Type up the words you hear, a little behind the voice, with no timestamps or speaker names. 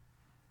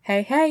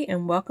Hey,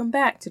 and welcome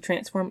back to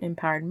Transform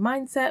Empowered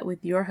Mindset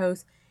with your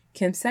host,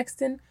 Kim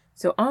Sexton.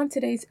 So on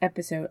today's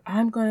episode,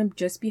 I'm going to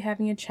just be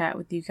having a chat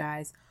with you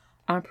guys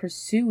on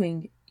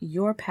pursuing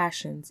your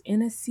passions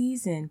in a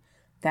season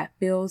that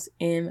feels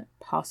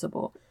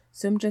impossible.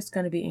 So I'm just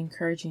going to be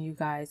encouraging you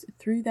guys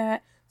through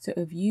that. So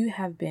if you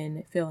have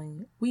been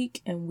feeling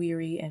weak and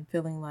weary and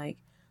feeling like,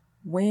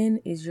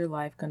 when is your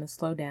life going to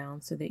slow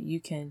down so that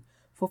you can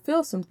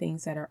fulfill some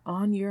things that are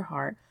on your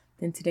heart,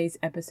 then today's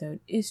episode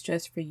is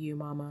just for you,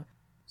 mama.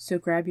 So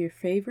grab your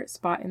favorite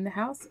spot in the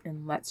house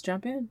and let's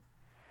jump in.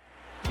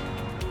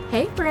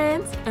 Hey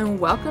friends, and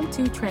welcome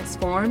to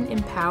Transform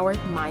Empowered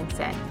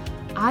Mindset.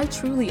 I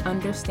truly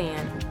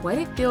understand what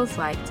it feels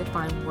like to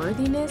find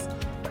worthiness,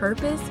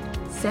 purpose,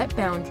 set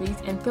boundaries,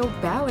 and feel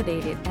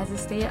validated as a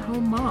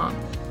stay-at-home mom.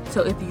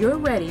 So if you're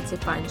ready to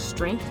find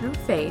strength through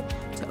faith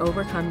to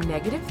overcome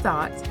negative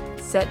thoughts,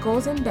 set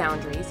goals and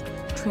boundaries,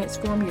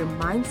 transform your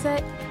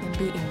mindset, and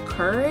be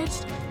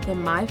encouraged,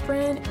 then my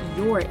friend,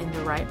 you're in the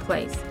right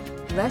place.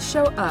 Let's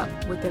show up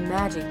with the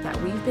magic that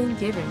we've been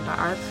given by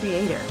our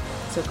Creator.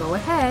 So go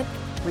ahead,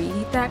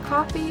 reheat that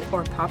coffee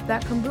or pop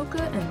that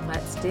kombucha and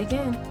let's dig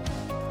in.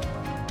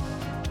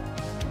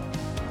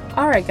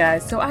 All right,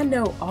 guys, so I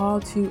know all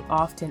too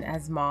often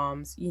as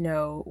moms,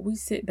 we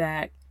sit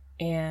back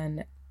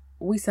and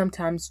we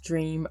sometimes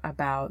dream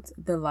about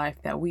the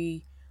life that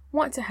we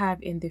want to have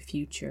in the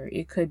future.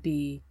 It could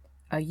be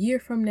a year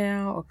from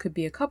now, or it could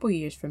be a couple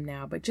years from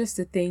now, but just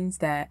the things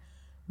that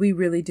we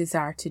really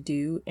desire to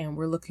do and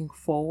we're looking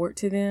forward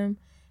to them.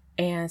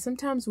 And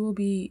sometimes we'll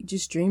be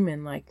just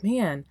dreaming like,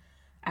 man,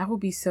 I will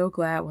be so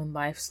glad when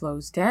life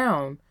slows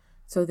down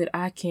so that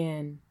I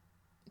can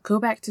go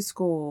back to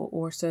school,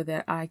 or so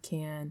that I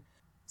can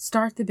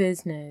start the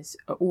business,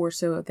 or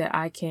so that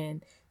I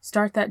can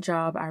start that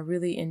job I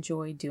really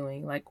enjoy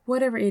doing. Like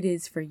whatever it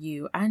is for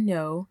you, I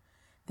know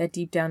that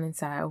deep down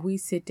inside, we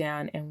sit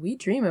down and we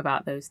dream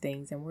about those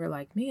things and we're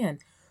like, man,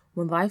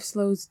 when life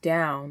slows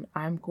down,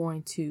 I'm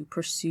going to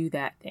pursue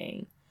that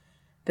thing.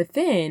 But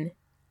then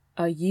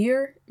a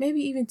year, maybe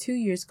even 2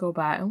 years go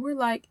by and we're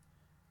like,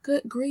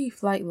 good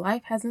grief, like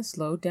life hasn't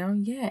slowed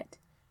down yet.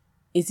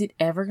 Is it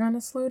ever going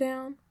to slow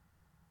down?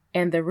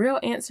 And the real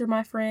answer,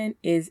 my friend,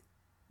 is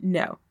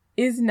no,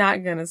 it's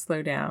not going to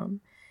slow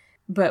down.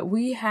 But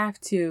we have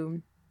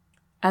to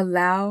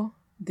allow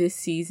this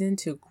season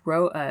to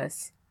grow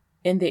us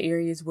in the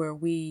areas where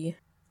we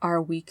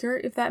are weaker,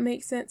 if that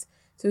makes sense.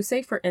 So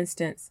say, for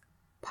instance,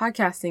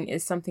 podcasting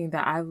is something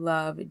that I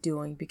love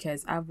doing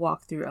because I've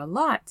walked through a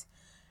lot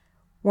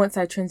once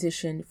I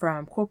transitioned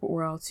from corporate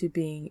world to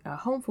being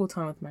home full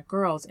time with my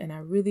girls. And I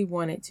really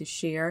wanted to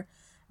share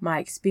my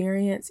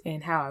experience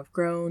and how I've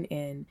grown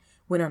and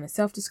went on a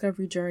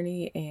self-discovery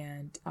journey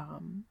and,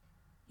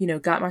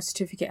 got my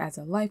certificate as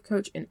a life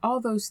coach and all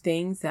those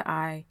things that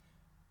I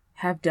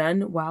have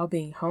done while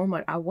being home.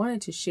 Like I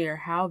wanted to share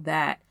how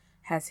that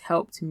has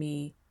helped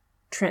me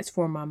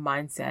transform my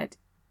mindset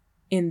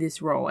in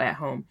this role at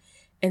home.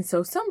 And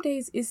so some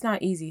days it's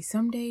not easy.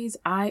 Some days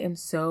I am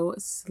so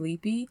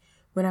sleepy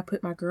when I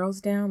put my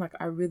girls down, like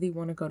I really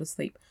want to go to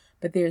sleep.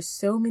 But there's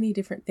so many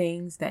different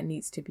things that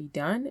needs to be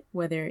done,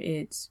 whether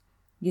it's,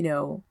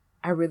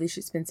 I really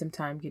should spend some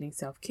time getting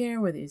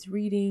self-care, whether it's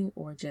reading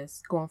or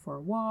just going for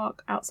a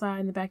walk outside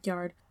in the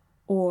backyard,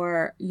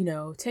 or,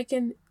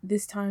 taking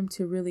this time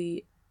to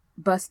really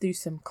bust through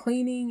some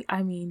cleaning.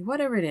 I mean,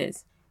 whatever it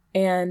is.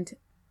 And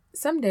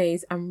some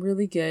days I'm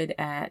really good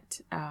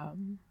at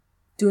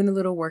doing a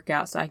little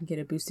workout so I can get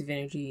a boost of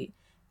energy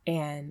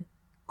and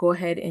go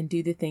ahead and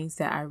do the things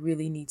that I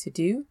really need to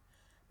do.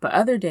 But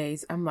other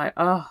days I'm like,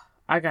 oh,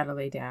 I gotta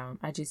lay down.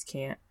 I just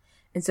can't.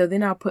 And so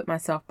then I'll put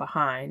myself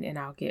behind and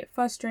I'll get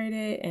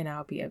frustrated and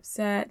I'll be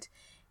upset.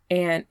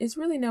 And it's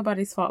really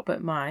nobody's fault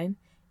but mine.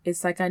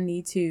 It's like I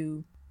need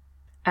to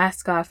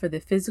ask God for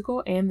the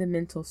physical and the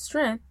mental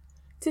strength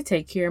to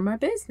take care of my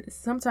business.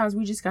 Sometimes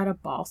we just got to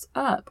boss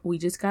up. We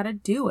just got to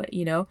do it,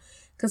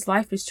 because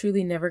life is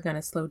truly never going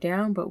to slow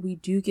down, but we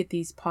do get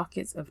these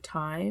pockets of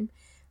time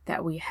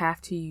that we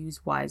have to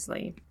use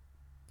wisely.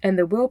 And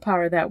the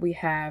willpower that we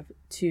have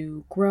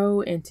to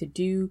grow and to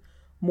do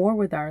more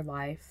with our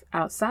life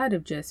outside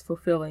of just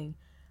fulfilling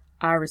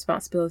our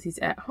responsibilities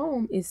at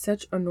home is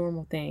such a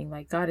normal thing.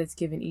 Like God has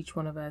given each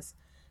one of us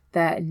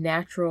that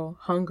natural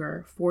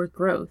hunger for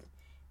growth.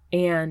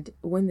 And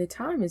when the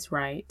time is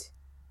right,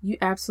 you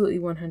absolutely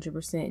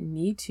 100%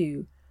 need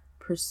to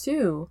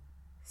pursue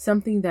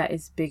something that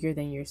is bigger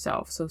than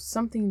yourself. So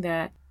something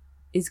that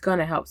is going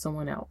to help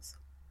someone else,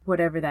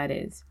 whatever that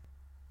is.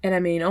 And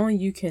I mean, only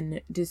you can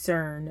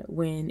discern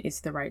when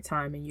it's the right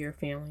time in your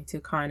family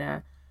to kind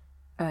of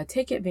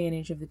take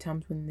advantage of the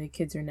times when the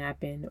kids are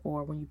napping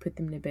or when you put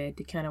them to bed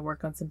to kind of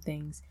work on some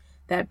things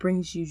that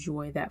brings you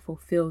joy, that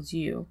fulfills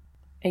you.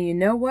 And you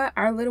know what?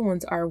 Our little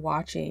ones are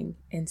watching.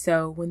 And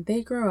so when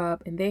they grow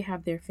up and they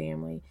have their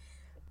family,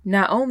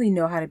 not only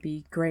know how to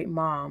be great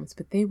moms,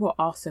 but they will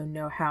also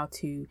know how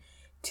to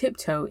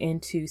tiptoe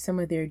into some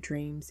of their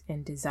dreams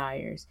and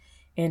desires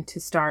and to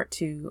start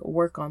to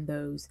work on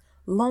those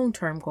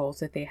long-term goals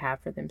that they have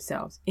for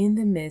themselves in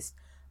the midst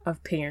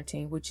of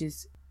parenting, which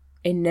is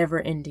a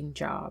never-ending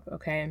job,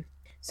 okay?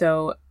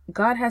 So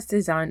God has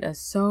designed us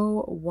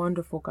so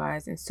wonderful,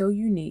 guys, and so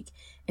unique.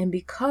 And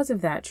because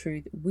of that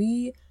truth,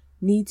 we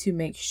need to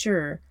make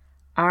sure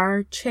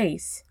our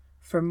chase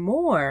for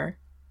more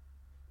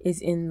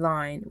is in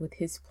line with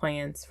his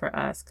plans for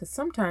us. Because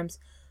sometimes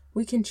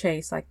we can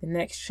chase like the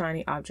next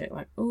shiny object,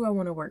 like, ooh, I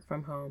want to work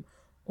from home,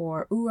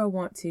 or ooh, I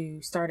want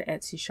to start an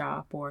Etsy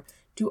shop, or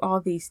do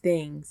all these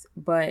things.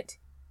 But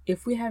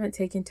if we haven't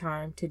taken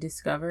time to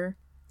discover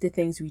the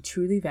things we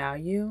truly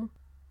value,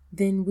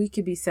 then we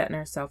could be setting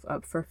ourselves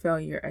up for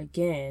failure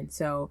again.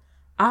 So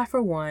I,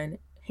 for one,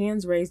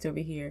 hands raised over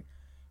here,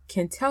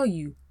 can tell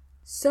you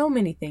so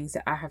many things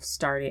that I have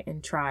started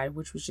and tried,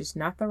 which was just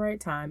not the right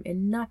time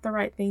and not the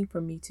right thing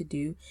for me to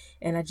do.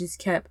 And I just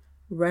kept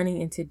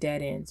running into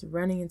dead ends,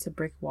 running into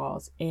brick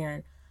walls.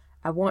 And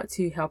I want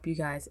to help you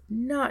guys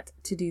not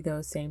to do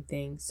those same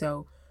things.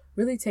 So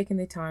really taking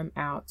the time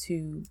out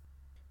to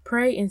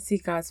pray and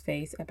seek God's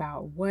face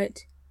about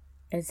what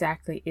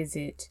exactly is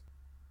it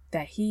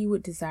that he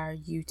would desire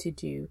you to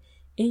do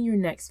in your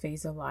next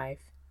phase of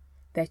life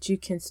that you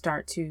can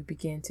start to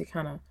begin to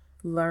kind of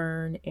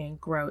learn and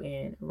grow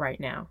in right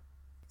now.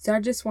 So I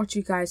just want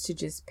you guys to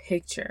just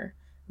picture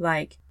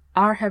like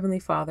our Heavenly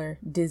Father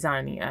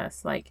designing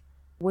us. Like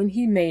when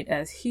he made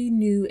us, he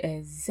knew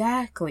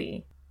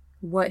exactly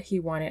what he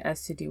wanted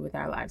us to do with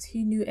our lives.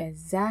 He knew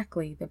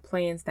exactly the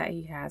plans that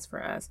he has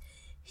for us.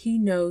 He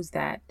knows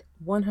that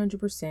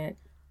 100%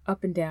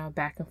 up and down,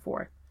 back and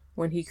forth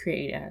when he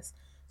created us.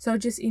 So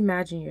just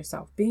imagine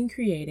yourself being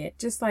created,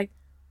 just like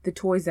the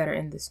toys that are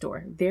in the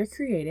store. They're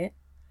created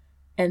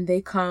and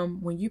they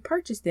come, when you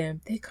purchase them,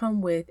 they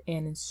come with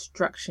an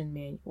instruction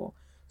manual.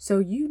 So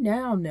you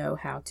now know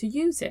how to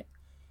use it.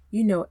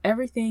 You know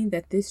everything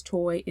that this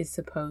toy is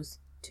supposed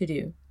to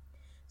do.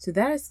 So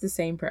that is the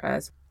same for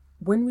us.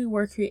 When we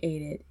were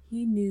created,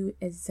 he knew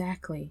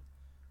exactly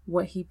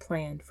what he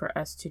planned for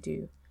us to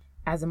do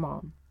as a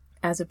mom,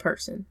 as a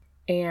person.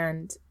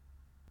 And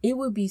it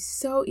would be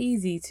so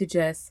easy to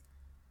just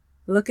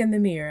look in the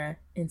mirror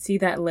and see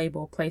that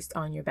label placed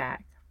on your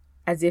back,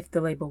 as if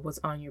the label was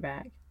on your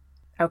back.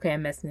 Okay,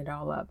 I'm messing it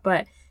all up.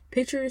 But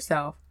picture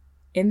yourself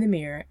in the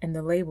mirror and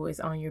the label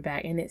is on your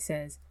back and it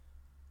says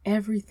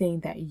everything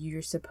that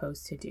you're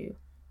supposed to do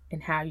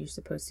and how you're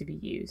supposed to be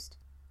used.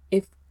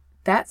 If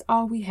that's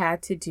all we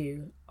had to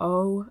do,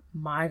 oh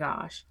my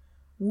gosh,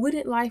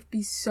 wouldn't life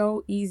be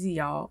so easy,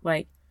 y'all?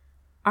 Like,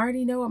 I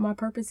already know what my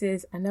purpose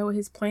is. I know what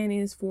his plan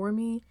is for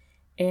me.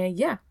 And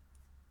yeah,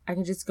 I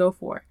can just go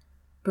for it.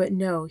 But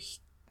no,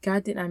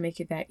 God did not make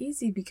it that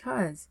easy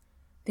because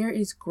there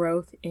is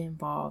growth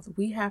involved.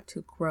 We have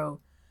to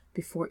grow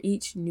before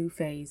each new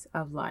phase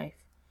of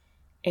life.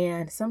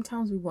 And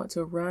sometimes we want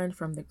to run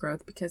from the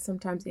growth because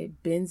sometimes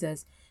it bends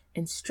us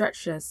and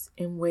stretches us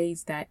in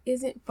ways that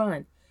isn't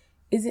fun,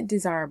 isn't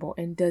desirable,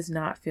 and does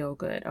not feel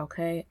good.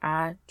 Okay,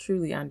 I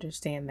truly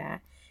understand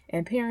that.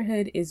 And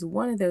parenthood is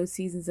one of those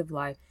seasons of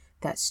life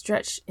that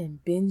stretch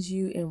and bends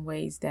you in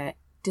ways that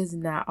does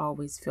not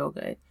always feel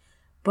good.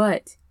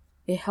 But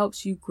it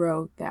helps you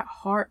grow that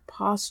heart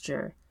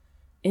posture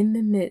in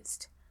the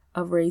midst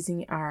of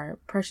raising our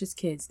precious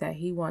kids that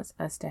he wants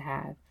us to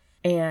have.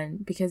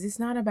 And because it's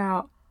not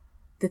about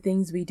the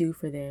things we do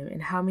for them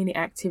and how many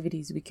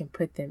activities we can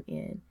put them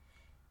in.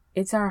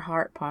 It's our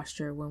heart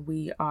posture when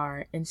we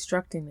are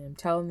instructing them,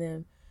 telling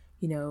them,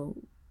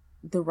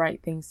 the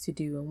right things to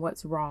do and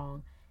what's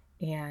wrong.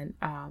 And,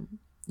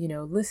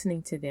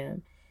 listening to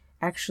them,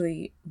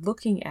 actually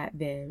looking at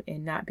them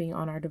and not being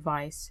on our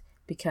device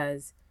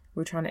because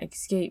we're trying to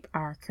escape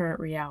our current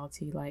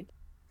reality. Like,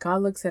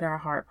 God looks at our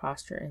heart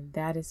posture and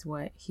that is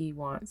what he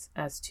wants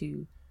us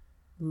to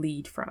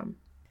lead from.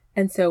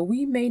 And so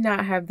we may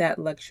not have that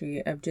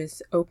luxury of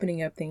just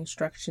opening up the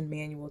instruction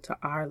manual to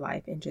our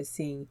life and just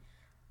seeing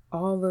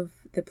all of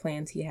the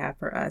plans he had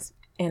for us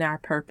and our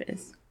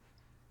purpose.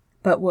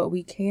 But what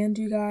we can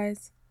do,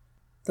 guys,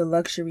 the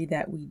luxury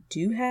that we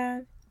do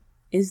have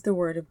is the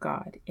Word of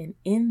God. And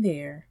in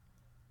there,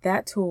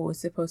 that tool is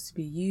supposed to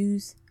be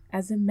used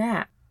as a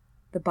map.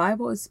 The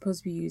Bible is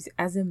supposed to be used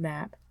as a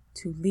map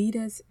to lead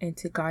us and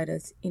to guide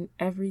us in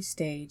every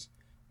stage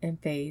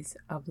and phase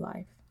of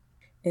life.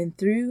 And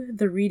through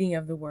the reading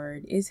of the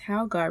Word is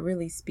how God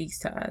really speaks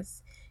to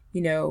us.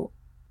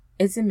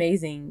 It's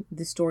amazing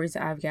the stories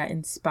that I've got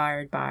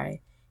inspired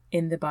by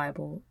in the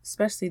Bible,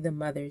 especially the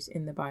mothers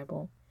in the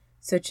Bible,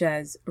 such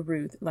as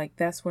Ruth. Like,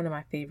 that's one of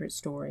my favorite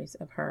stories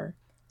of her.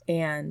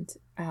 And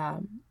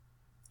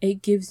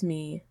it gives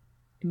me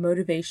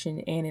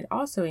motivation and it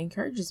also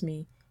encourages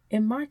me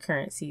in my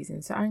current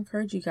season. So I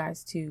encourage you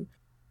guys to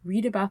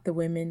read about the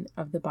women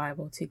of the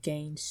Bible to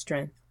gain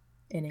strength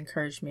and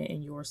encouragement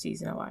in your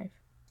season of life.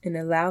 And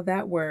allow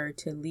that word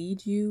to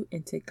lead you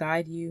and to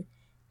guide you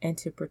and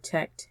to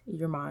protect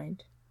your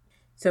mind.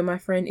 So my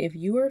friend, if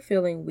you are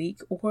feeling weak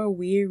or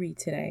weary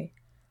today,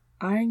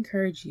 I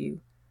encourage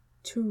you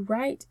to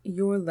write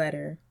your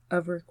letter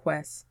of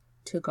request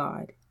to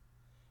God.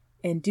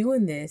 And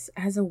doing this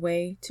as a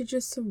way to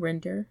just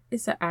surrender.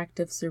 It's an act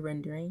of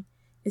surrendering.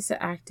 It's an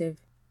act of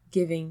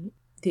giving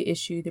the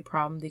issue, the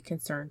problem, the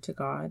concern to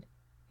God,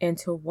 and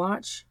to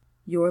watch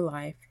your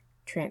life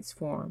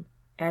transform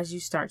as you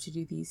start to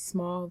do these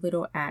small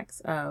little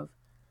acts of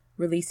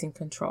releasing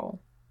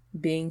control,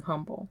 being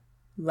humble,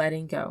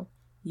 letting go.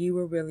 You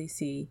will really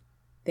see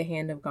the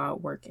hand of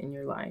God work in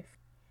your life.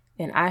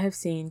 And I have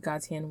seen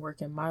God's hand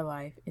work in my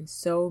life in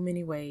so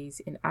many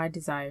ways, and I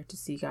desire to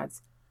see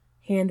God's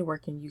hand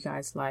work in you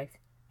guys' life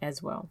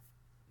as well.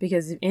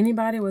 Because if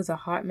anybody was a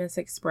hot mess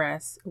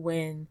express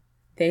when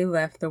they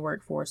left the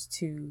workforce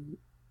to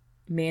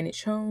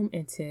manage home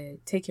and to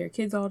take care of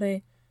kids all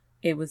day,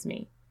 it was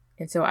me.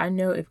 And so I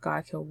know if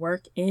God can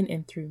work in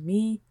and through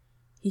me,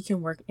 He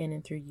can work in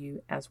and through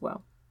you as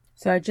well.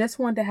 So I just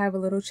wanted to have a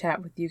little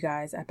chat with you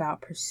guys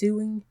about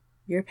pursuing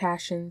your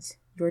passions,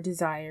 your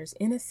desires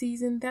in a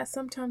season that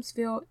sometimes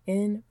feel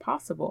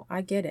impossible.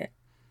 I get it.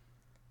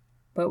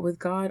 But with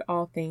God,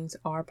 all things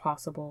are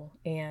possible.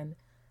 And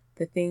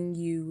the thing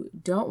you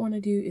don't want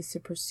to do is to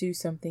pursue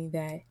something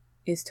that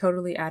is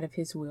totally out of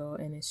His will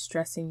and is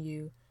stressing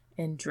you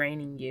and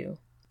draining you.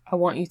 I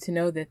want you to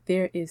know that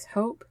there is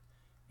hope,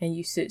 and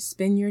you should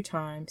spend your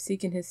time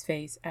seeking His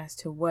face as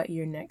to what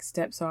your next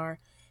steps are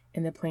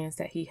and the plans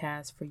that He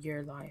has for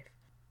your life.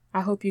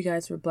 I hope you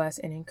guys were blessed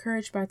and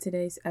encouraged by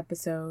today's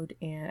episode,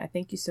 and I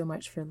thank you so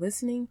much for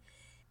listening.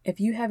 If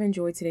you have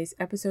enjoyed today's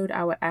episode,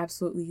 I would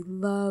absolutely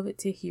love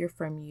to hear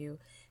from you.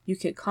 You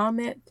could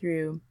comment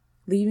through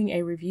leaving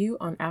a review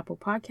on Apple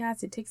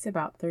Podcasts. It takes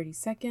about 30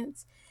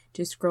 seconds.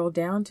 Just scroll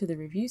down to the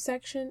review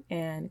section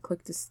and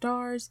click the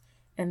stars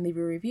and leave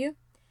a review.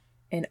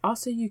 And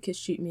also you could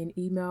shoot me an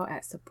email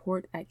at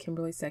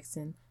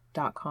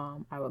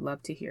support@KimberlySexton.com. I would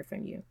love to hear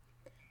from you.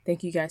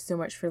 Thank you guys so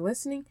much for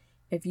listening.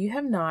 If you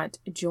have not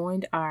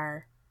joined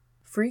our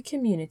free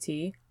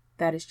community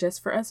that is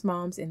just for us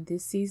moms in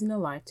this season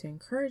of life to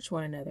encourage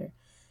one another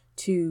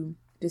to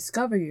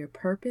discover your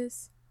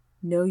purpose,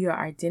 know your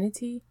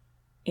identity,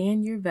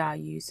 and your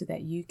values so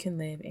that you can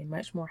live a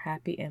much more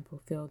happy and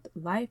fulfilled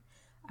life,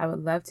 I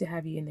would love to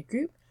have you in the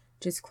group.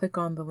 Just click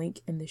on the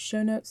link in the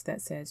show notes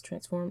that says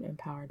Transformed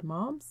Empowered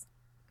Moms,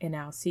 and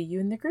I'll see you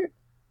in the group.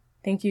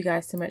 Thank you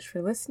guys so much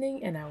for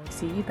listening, and I will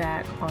see you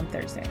back on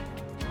Thursday.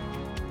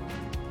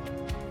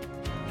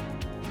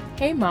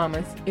 Hey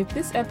mamas, if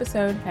this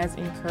episode has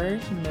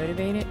encouraged,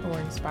 motivated, or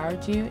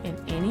inspired you in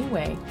any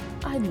way,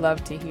 I'd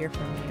love to hear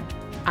from you.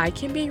 I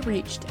can be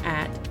reached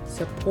at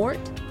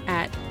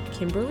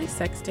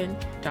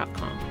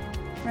support@KimberlySexton.com.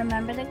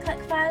 Remember to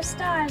click 5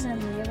 stars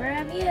and leave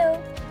a review.